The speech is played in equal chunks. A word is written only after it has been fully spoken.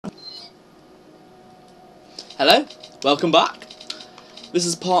Hello, welcome back. This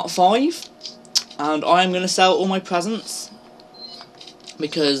is part 5, and I am going to sell all my presents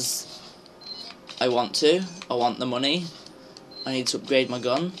because I want to. I want the money. I need to upgrade my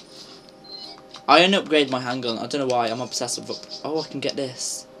gun. I only upgrade my handgun. I don't know why. I'm obsessed with. Oh, I can get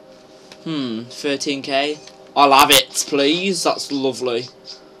this. 13k. I'll have it, please. That's lovely.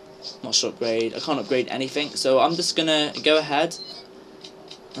 Not sure upgrade. I can't upgrade anything, so I'm just gonna go ahead.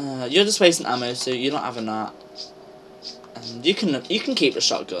 You're just wasting ammo, so you're not having that. And you can keep the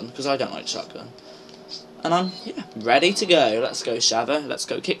shotgun because I don't like shotgun. And I'm ready to go. Let's go, Shava. Let's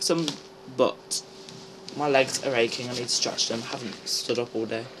go kick some butt. My legs are aching. I need to stretch them. I haven't stood up all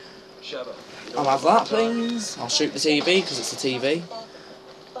day. I'll have that, please. I'll shoot the TV because it's a TV.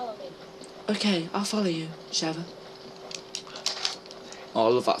 Okay, I'll follow you, Shava. Oh, I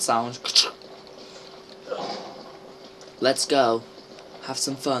love that sound. Let's go. Have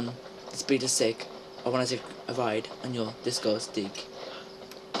some fun. The speed is sick. I want to take a ride on your disco stick.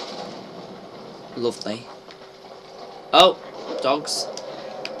 Lovely. Oh, dogs.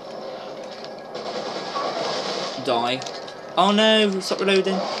 Die. Oh no, stop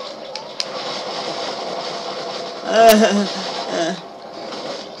reloading.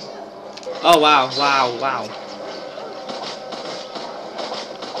 Oh wow, wow.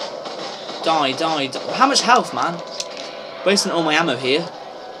 Die. How much health, man? Wasting all my ammo here.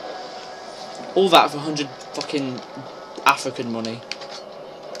 All that for 100 fucking African money.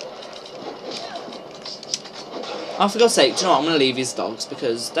 Oh, for God's sake, do you know what? I'm going to leave these dogs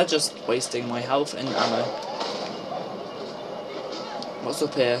because they're just wasting my health and ammo. What's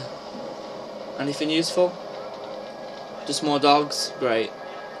up here? Anything useful? Just more dogs? Great.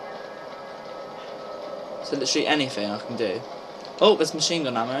 So literally anything I can do. Oh, there's machine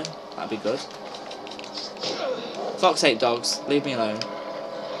gun ammo. That'd be good. Fuck's sake, dogs. Leave me alone.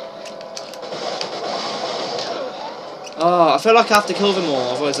 Oh, I feel like I have to kill them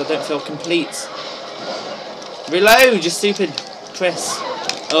all, otherwise I don't feel complete. Reload, you stupid Chris.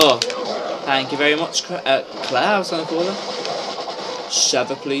 Oh, thank you very much, Claire, I was going to call her.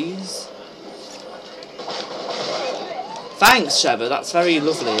 Sheva, please. Thanks, Sheva, that's very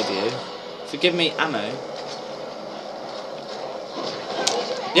lovely of you. For giving me ammo.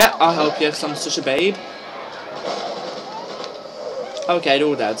 Yeah, I'll help you because I'm such a babe. Okay, they're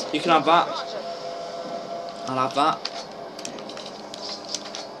all dead. You can have that. I'll have that.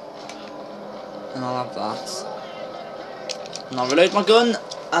 And I'll have that. And I'll reload my gun,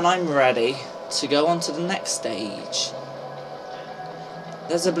 and I'm ready to go on to the next stage.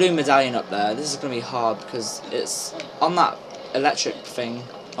 There's a blue medallion up there. This is going to be hard because it's on that electric thing.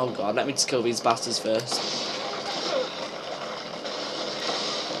 Oh god, let me just kill these bastards first.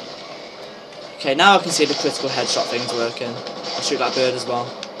 Okay, now I can see the critical headshot things working. I'll shoot that bird as well.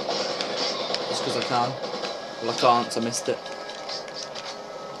 Just because I can. Well, I can't, so I missed it.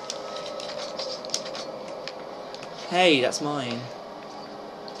 Hey, that's mine.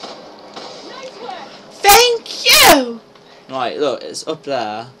 Thank you! Right, look, it's up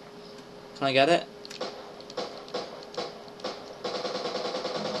there. Can I get it?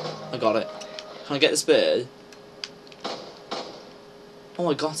 I got it. Can I get this bird? Oh,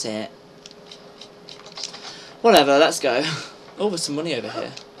 I got it. Whatever, let's go. Oh, there's some money over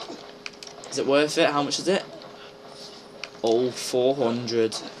here. Is it worth it? How much is it? Oh,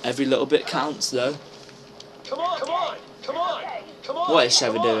 400. Every little bit counts, though. Come on! What is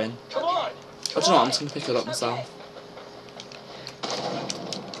Sheva doing? I don't know, I'm just going to pick it up myself.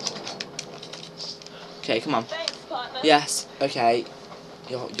 Okay, come on. Yes, okay.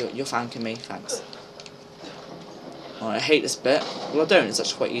 You're thanking me, thanks. Oh, I hate this bit. Well, I don't, it's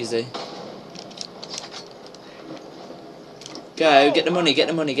actually quite easy. Go, get the money.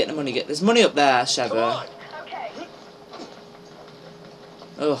 There's money up there, Sheva.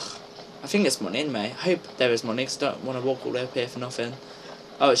 Ugh. I think it's money in me. I hope there is money because I don't want to walk all the way up here for nothing.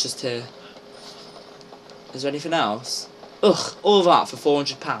 Oh, it's just here. Is there anything else? Ugh, all that for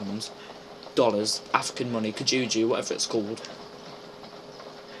 £400. Dollars, African money, Kajuju, whatever it's called.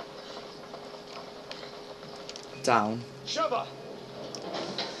 Down.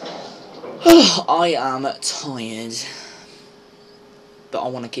 I am tired. But I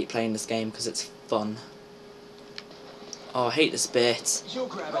want to keep playing this game because it's fun. Oh, I hate this bit.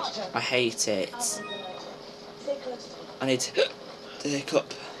 I hate it. I need to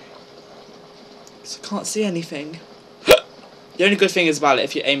hiccup. So I can't see anything. The only good thing is about it,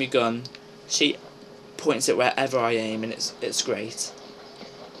 if you aim your gun, she points it wherever I aim, and it's great.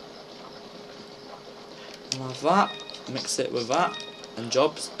 I'll have that, mix it with that, and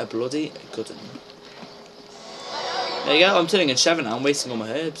job's a bloody good one. There you go, I'm turning into Sheva now, I'm wasting all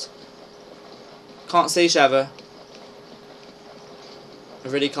my herbs. Can't see, Sheva. I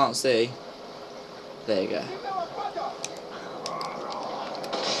really can't see. There you go.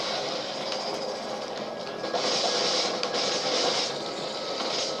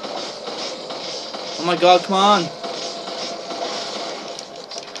 Oh my god, come on!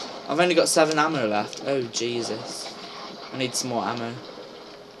 I've only got 7 ammo left. Oh Jesus. I need some more ammo.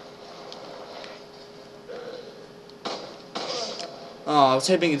 Oh, I was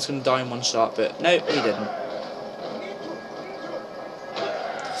hoping he was going to die in one shot, but nope, he didn't.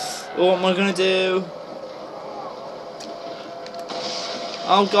 Oh, what am I going to do?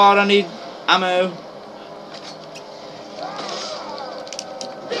 Oh god, I need ammo.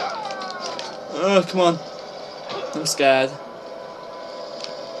 Oh, come on. I'm scared.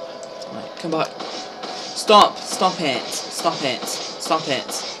 Right, come back. Stop! Stop it! Stop it! Stop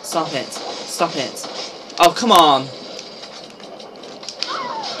it! Stop it! Stop it! Oh, come on!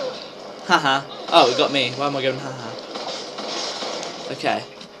 Haha. Oh, it got me. Why am I going haha? Okay.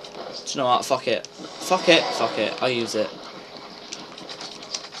 Do you know what? Fuck it. Fuck it. Fuck it. I'll use it.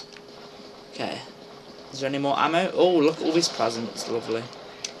 Okay. Is there any more ammo? Oh, look at all these presents. Lovely.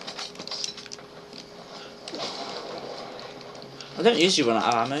 I don't usually run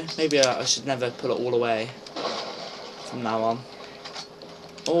out of ammo. Maybe I should never put it all away from now on.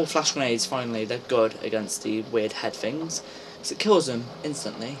 Oh, flash grenades, finally. They're good against the weird head things. Because it kills them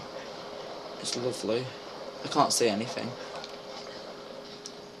instantly. It's lovely. I can't see anything.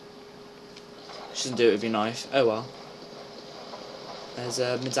 Shouldn't do it with your knife. Oh well. There's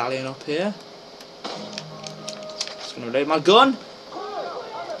a medallion up here. Just gonna reload my gun.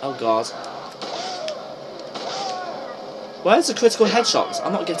 Oh god. Where's the critical headshots?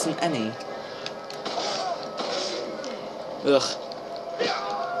 I'm not getting any. Ugh.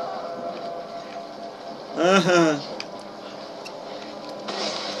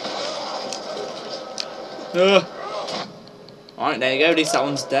 Alright, there you go. At least that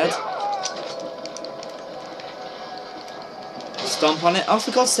one's dead. Stomp on it. Oh,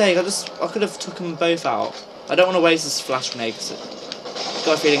 for God's sake! I could have took them both out. I don't want to waste this flash grenade because I've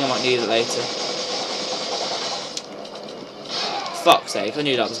got a feeling I might need it later. Fuck's sake! I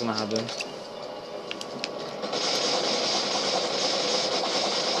knew that was gonna happen.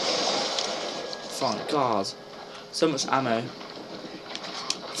 Thank God. So much ammo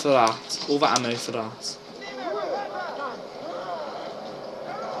for that. All that ammo for that.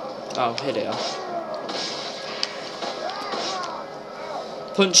 Oh, here they are.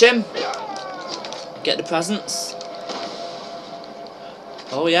 Punch him. Get the presents.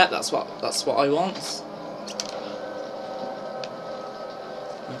 Oh yeah, that's what I want.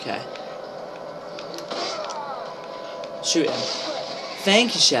 Okay. Shoot him.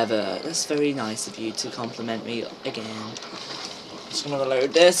 Thank you, Sheva. That's very nice of you to compliment me again. Just gonna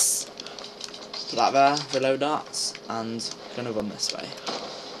reload this. Put that there. Reload that, and gonna run this way.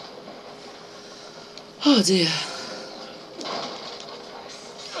 Oh dear.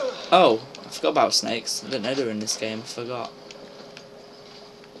 Oh, I forgot about snakes. I didn't know they were in this game. I forgot.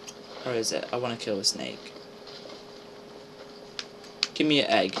 Where is it? I want to kill a snake. Give me an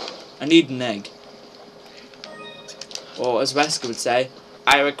egg. I need an egg. Or as Wesker would say,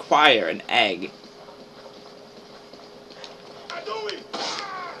 I require an egg.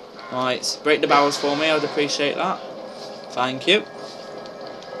 Right, break the barrels for me. I would appreciate that. Thank you.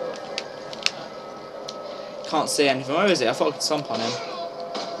 Can't see anything. Where is it? I thought I could stomp on him.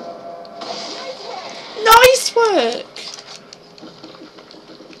 Nice work!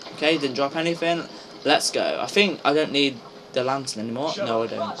 Okay, didn't drop anything. Let's go. I think I don't need the lantern anymore. No, I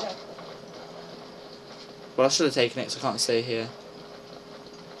don't. Well, I should have taken it, so I can't see here.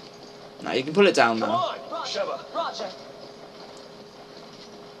 No, you can pull it down now.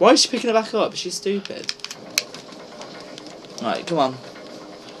 Why is she picking it back up? She's stupid. Right, come on.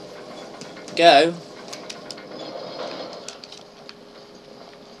 Go.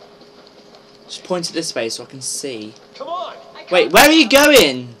 Just point it this way so I can see. Come on. Wait, where are you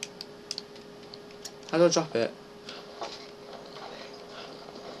going? How do I drop it?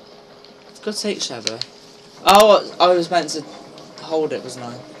 For God's sake, Sheva. Oh, I was meant to hold it, wasn't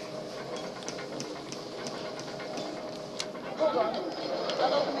I?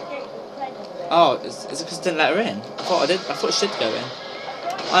 Oh, is it because I didn't let her in? I thought I did. I thought she did go in.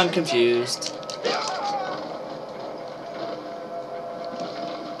 I'm confused.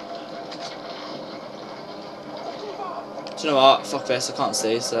 Do you know what? Fuck this. I can't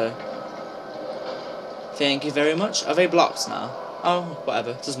see. So, thank you very much. Are they blocked now? Oh,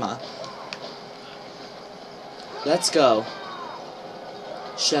 whatever. Doesn't matter. Let's go.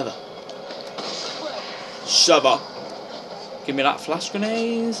 Sheva. Sheva. Give me that flash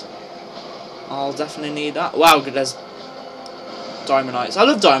grenade. I'll definitely need that. Wow, there's Diamondites. I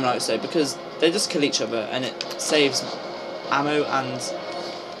love Diamondites though because they just kill each other and it saves ammo and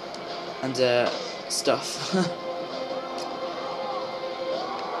stuff.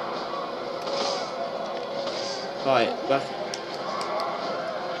 Right, back.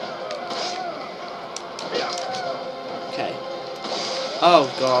 Okay.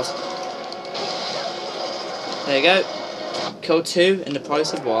 Oh god. There you go. Kill 2 in the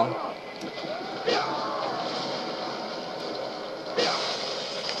price of 1.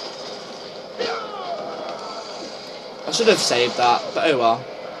 I should have saved that, but oh well.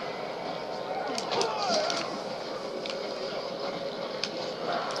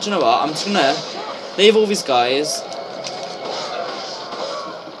 Do you know what? I'm just gonna leave all these guys,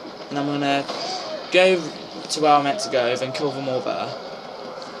 and I'm gonna go to where I'm meant to go, then kill them all there.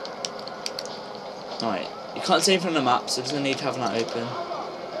 Right, you can't see anything on the map, so there's no need to have that open.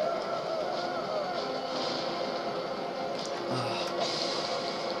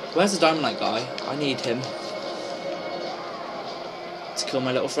 Where's the Diamondite guy? I need him to kill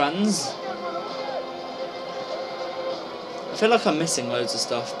my little friends. I feel like I'm missing loads of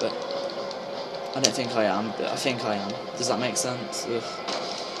stuff, but I don't think I am, but I think I am. Does that make sense? Ugh.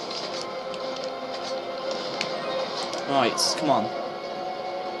 Right, come on.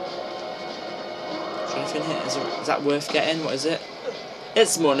 Is there anything here? Is that worth getting? What is it?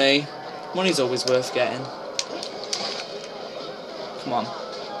 It's money. Money's always worth getting. Come on.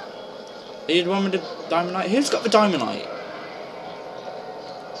 Are you the one with the Diamondite? Who's got the Diamondite?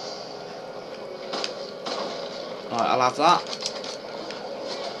 Right, I'll have that.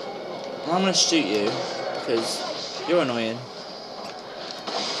 And I'm going to shoot you because you're annoying.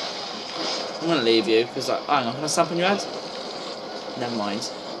 I'm going to leave you because, hang on, can I stamp on your head? Never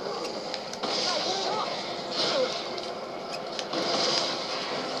mind.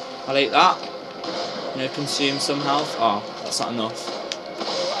 I'll eat that. You know, consume some health. Oh, that's not enough.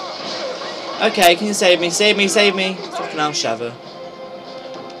 Okay, can you save me? Save me, save me. Fucking hell, Sheva.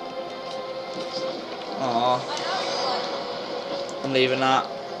 Aww. I'm leaving that.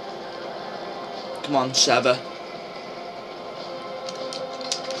 Come on, Sheva.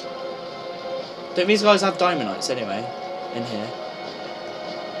 Don't these guys have Diamondites anyway? In here.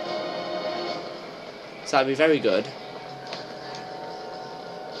 So that'd be very good.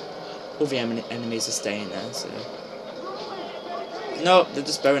 All the enemies are staying there, so... Nope, they're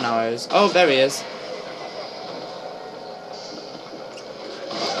just bow and arrows. Oh, there he is.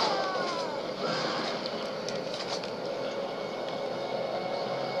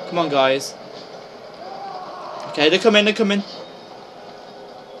 Come on, guys. Okay, they're coming, they're coming.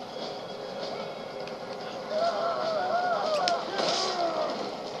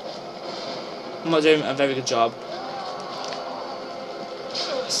 I'm not doing a very good job.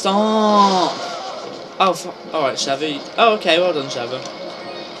 Stop! Oh, alright, Sheva. Oh, okay, well done, Sheva.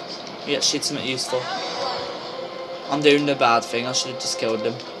 You actually did something useful. I'm doing the bad thing, I should have just killed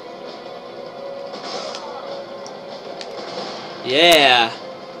them. Yeah!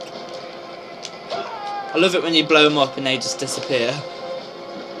 I love it when you blow them up and they just disappear.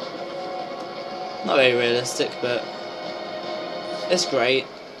 Not very realistic, but it's great.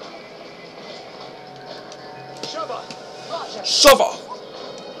 Shove!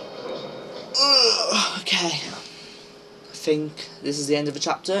 Okay. I think this is the end of the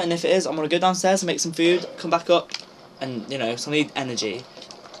chapter, and if it is, I'm gonna go downstairs and make some food, come back up, and you know, so I need energy.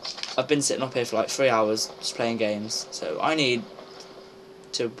 I've been sitting up here for like 3 hours just playing games, so I need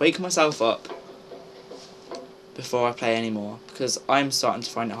to wake myself up before I play anymore, because I'm starting to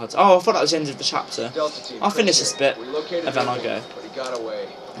find it hard to... Oh, I thought that was the end of the chapter. I'll finish this bit, and then I'll go.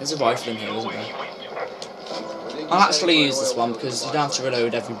 There's a rifle in here, isn't there? I'll actually use this one, because you don't have to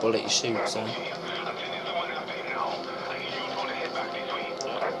reload every bullet you shoot, so...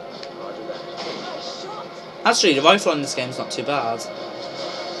 Actually, the rifle in this game is not too bad.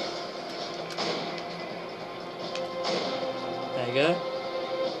 There you go.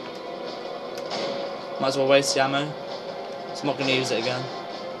 Might as well waste the ammo. So I'm not going to use it again.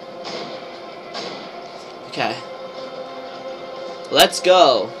 Okay. Let's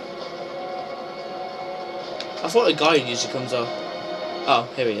go. I thought a guide usually comes up.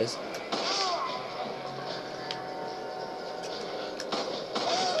 Oh, here he is.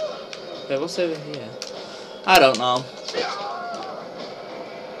 Wait, what's over here? I don't know.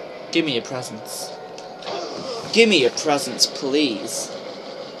 Give me your presents. Give me your presents, please.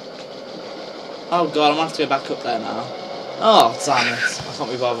 Oh god, I'm gonna have to go back up there now. Oh, damn it. I can't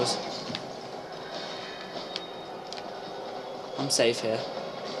be bothered. I'm safe here.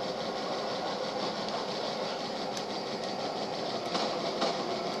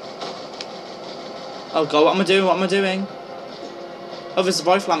 Oh god, what am I doing? What am I doing? Oh, there's a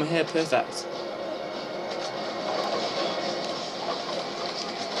rifle ammo here. Perfect.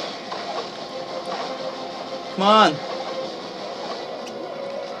 Come on.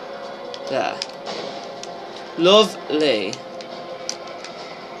 There. Lovely.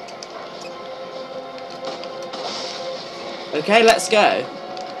 Okay, let's go.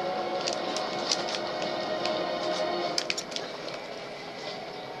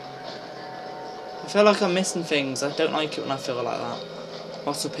 I feel like I'm missing things. I don't like it when I feel like that.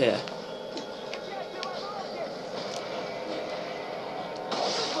 What's up here?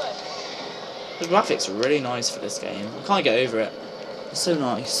 The graphics are really nice for this game. I can't get over it. It's so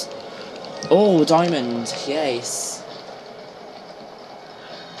nice. Oh, diamond. Yes.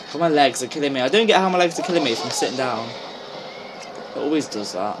 Oh, my legs are killing me. I don't get how my legs are killing me from sitting down. It always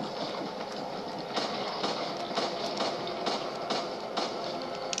does that.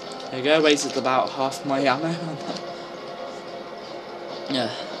 There we go. Wasted about half my ammo. Yeah.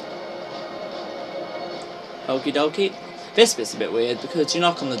 Okie dokie. This bit's a bit weird because you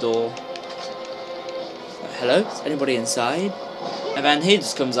knock on the door. Hello? Is anybody inside? And then he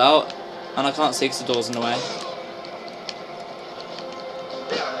just comes out and I can't see because the door's in the way.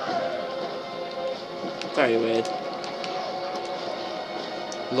 Very weird.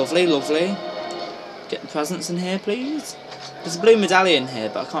 Lovely, lovely. Get the presents in here, please. There's a blue medallion here,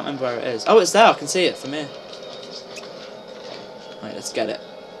 but I can't remember where it is. Oh, it's there. I can see it from here. Right, let's get it.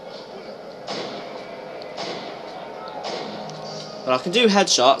 Well, I can do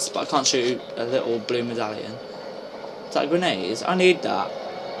headshots, but I can't shoot a little blue medallion. Is that a grenade? I need that.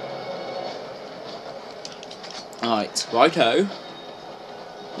 Alright, righto.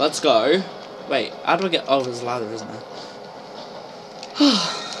 Let's go. Wait, how do I get... Oh, there's a ladder, isn't there?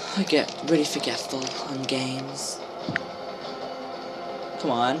 I get really forgetful on games.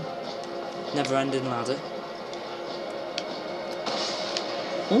 Come on. Never ending ladder.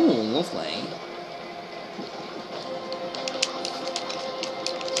 Ooh, lovely.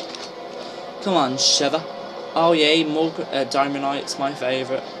 Come on, Shiver. Oh yeah, more Diamondite's my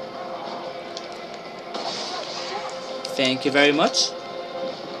favourite. Thank you very much.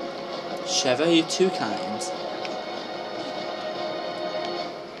 Shiver, you're too kind.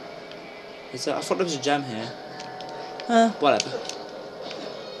 Is that? I thought there was a gem here. Whatever.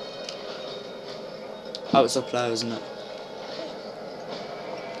 Oh, it's up there, isn't it?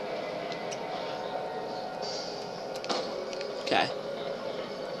 Okay.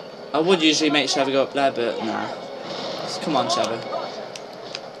 I would usually make Shiver go up there, but nah. Just come on, Shiver.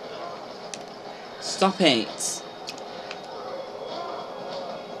 Stop it.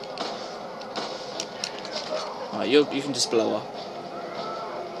 Alright, you can just blow up.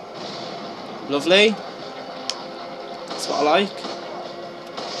 Lovely. That's what I like.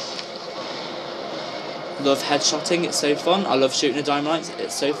 Love headshotting, it's so fun. I love shooting a Diamondite,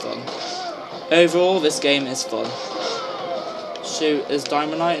 it's so fun. Overall, this game is fun. Shoot his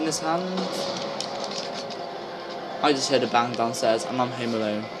Diamondite in his hand. I just heard a bang downstairs and I'm home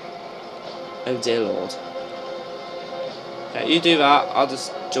alone. Oh dear lord. Okay, you do that, I'll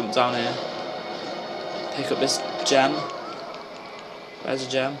just jump down here. Pick up this gem. Where's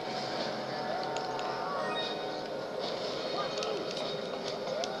the gem?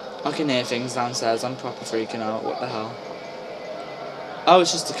 I can hear things downstairs, I'm proper freaking out, what the hell? Oh,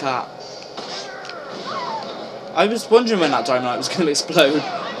 it's just a cat. I was wondering when that Diamondite was going to explode.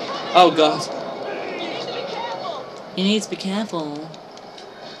 Oh god. You need to be careful.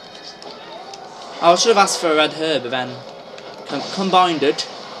 Oh, I should have asked for a red herb, but then combined it.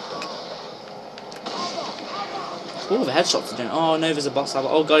 Oh, the headshots are doing. Oh no, there's a boss level.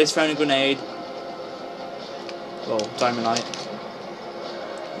 Oh god, he's throwing a grenade. Oh, Diamondite.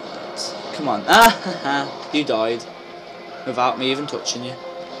 Come on. Ah, haha. You died. Without me even touching you.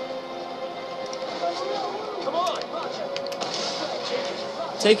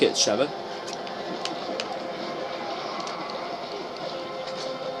 Take it, Shiver.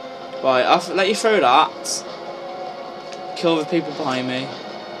 Right, I'll let you throw that. Kill the people behind me.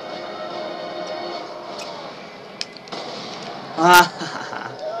 Ah,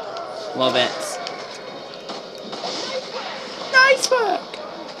 love it. Nice work.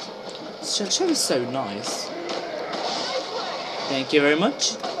 Shiver's so nice. Thank you very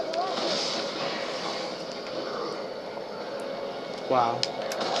much. Wow.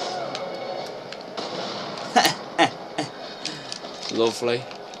 Lovely.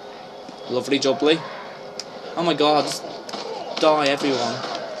 Lovely jubbly. Oh my god, just die everyone.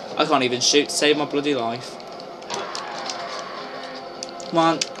 I can't even shoot to save my bloody life. Come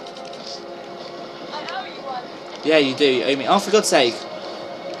on. I owe you one. Yeah, you do. You owe me. Oh, for God's sake.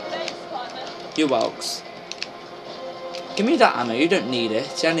 Thanks, partner. You Welks. Give me that ammo, you don't need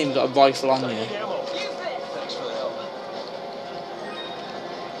it. You haven't even got a rifle on you. Ammo. Thanks for the help.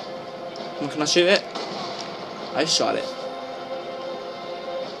 Can I shoot it? I shot it.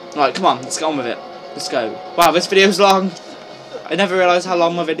 Right, come on, let's get on with it. Let's go. Wow, this video's long. I never realised how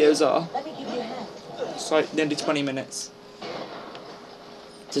long my videos are. Let me give you a hand. It's like nearly 20 minutes.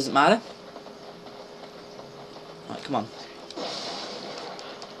 Does it matter? Right, come on.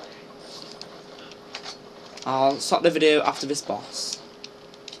 I'll stop the video after this boss.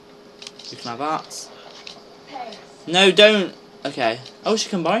 You can have that. Thanks. No, don't. Okay. Oh, she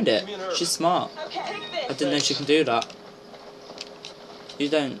combined it. Give me an herb. She's smart. Okay, take I this. didn't know she can do that. You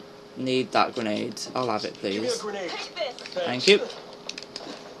don't need that grenade. I'll have it, Give me a please. grenade. Take this. Thank you.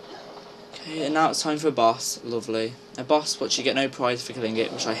 Okay, and now it's time for a boss. Lovely. A boss, but you get no prize for killing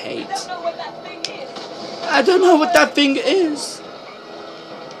it, which I hate. I don't know what that thing is. I don't know what that thing is.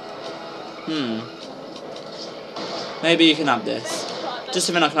 Maybe you can have this. Just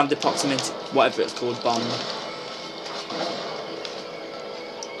so then I can have the proximate, whatever it's called, bomb.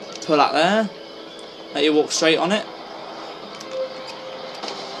 Pull that there. Let you walk straight on it.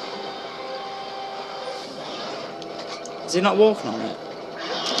 Is he not walking on it?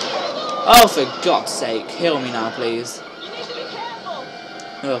 Oh, for God's sake. Heal me now, please. You need to be careful.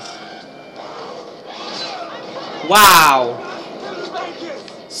 Ugh. Wow. Thank you.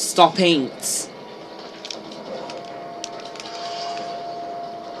 Stop it.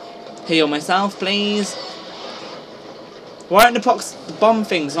 Heal myself, please. Why aren't the bomb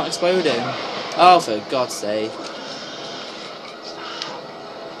things not exploding? Oh, for God's sake.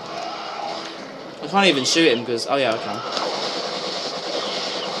 I can't even shoot him because... Oh, yeah, I can.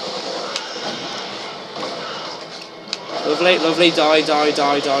 Lovely, lovely. Die, die,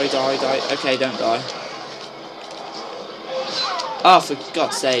 die, die, die, die. Okay, don't die. Oh, for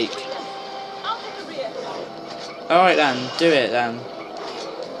God's sake. I'll take the rear. Alright then, do it then.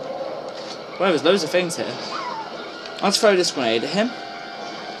 Well, there's loads of things here. I'll throw this grenade at him.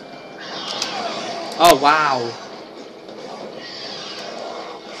 Oh, wow.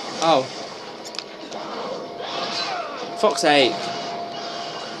 Oh. Fuck's sake.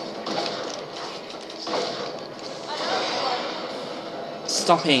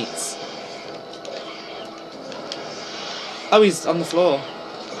 Stop it. Oh, he's on the floor.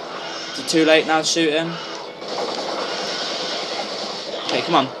 Is it too late now to shoot him? Okay,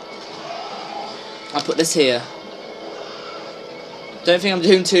 come on. I'll put this here. Don't think I'm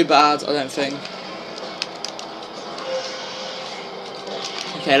doing too bad, I don't think.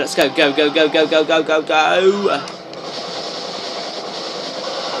 Okay, let's go, go, go, go, go, go, go, go, go.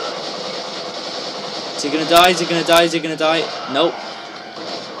 Is he gonna die? Is he gonna die? Is he gonna die? Nope.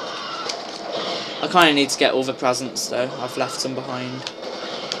 I kinda need to get all the presents though. I've left some behind.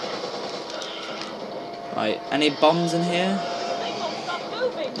 Right, any bombs in here? The thing won't stop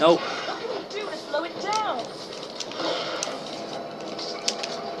moving. Nope. What can we do to slow it down?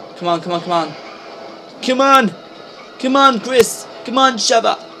 Come on, come on, come on. Come on! Come on, Chris! Come on,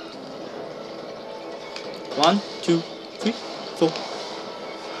 Shabba! 1, 2, 3, 4.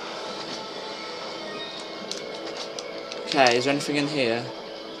 Okay, is there anything in here?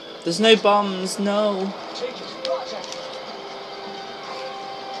 There's no bombs, no. Take it. Project.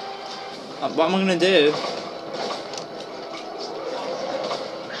 What am I gonna do?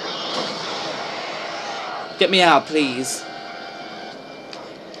 Get me out, please.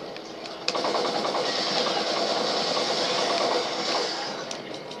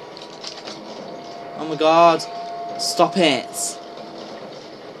 Oh my God. Stop it.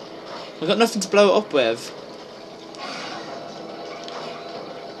 I've got nothing to blow it up with.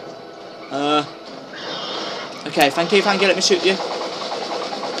 Okay, thank you, let me shoot you.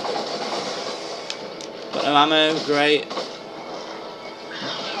 Got no ammo, great.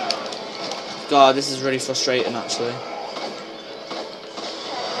 God, this is really frustrating actually.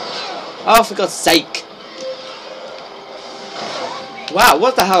 Oh, for God's sake. Wow,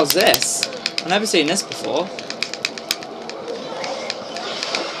 what the hell is this? I've never seen this before.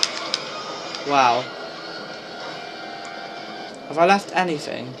 Wow. Have I left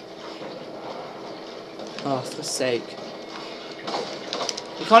anything? Oh, for God's sake.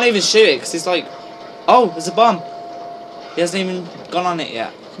 You can't even shoot it because it's like... Oh, there's a bomb. He hasn't even gone on it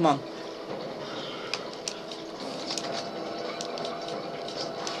yet. Come on.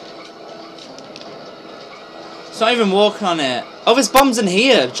 It's not even walking on it. Oh, there's bombs in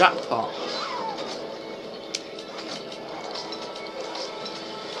here. Jackpot.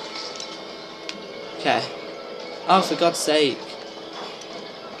 Okay. Oh, for God's sake.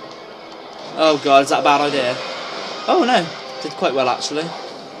 Oh God, is that a bad idea? Oh no, did quite well actually.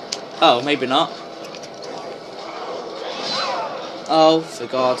 Oh, maybe not. Oh, for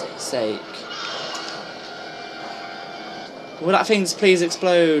God's sake. Will that thing please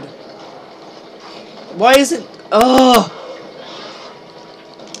explode? Why isn't... Oh!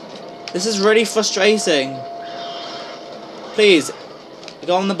 This is really frustrating. Please,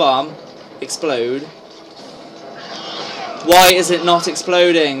 go on the bomb. Explode. Why is it not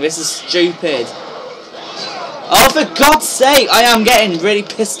exploding? This is stupid. Oh, for God's sake! I am getting really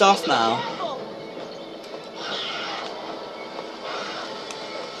pissed off now.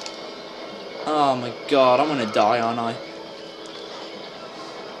 Oh my God, I'm gonna die, aren't I?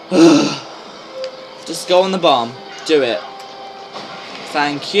 Just go on the bomb. Do it.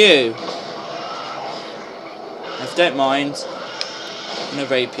 Thank you. If you don't mind, I'm gonna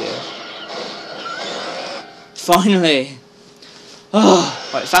rape you. Finally.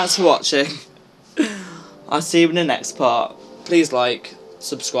 Right, thanks for watching. I'll see you in the next part. Please like,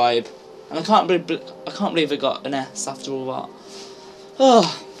 subscribe, and I can't believe I got an S after all that.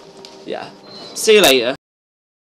 Oh, yeah. See you later.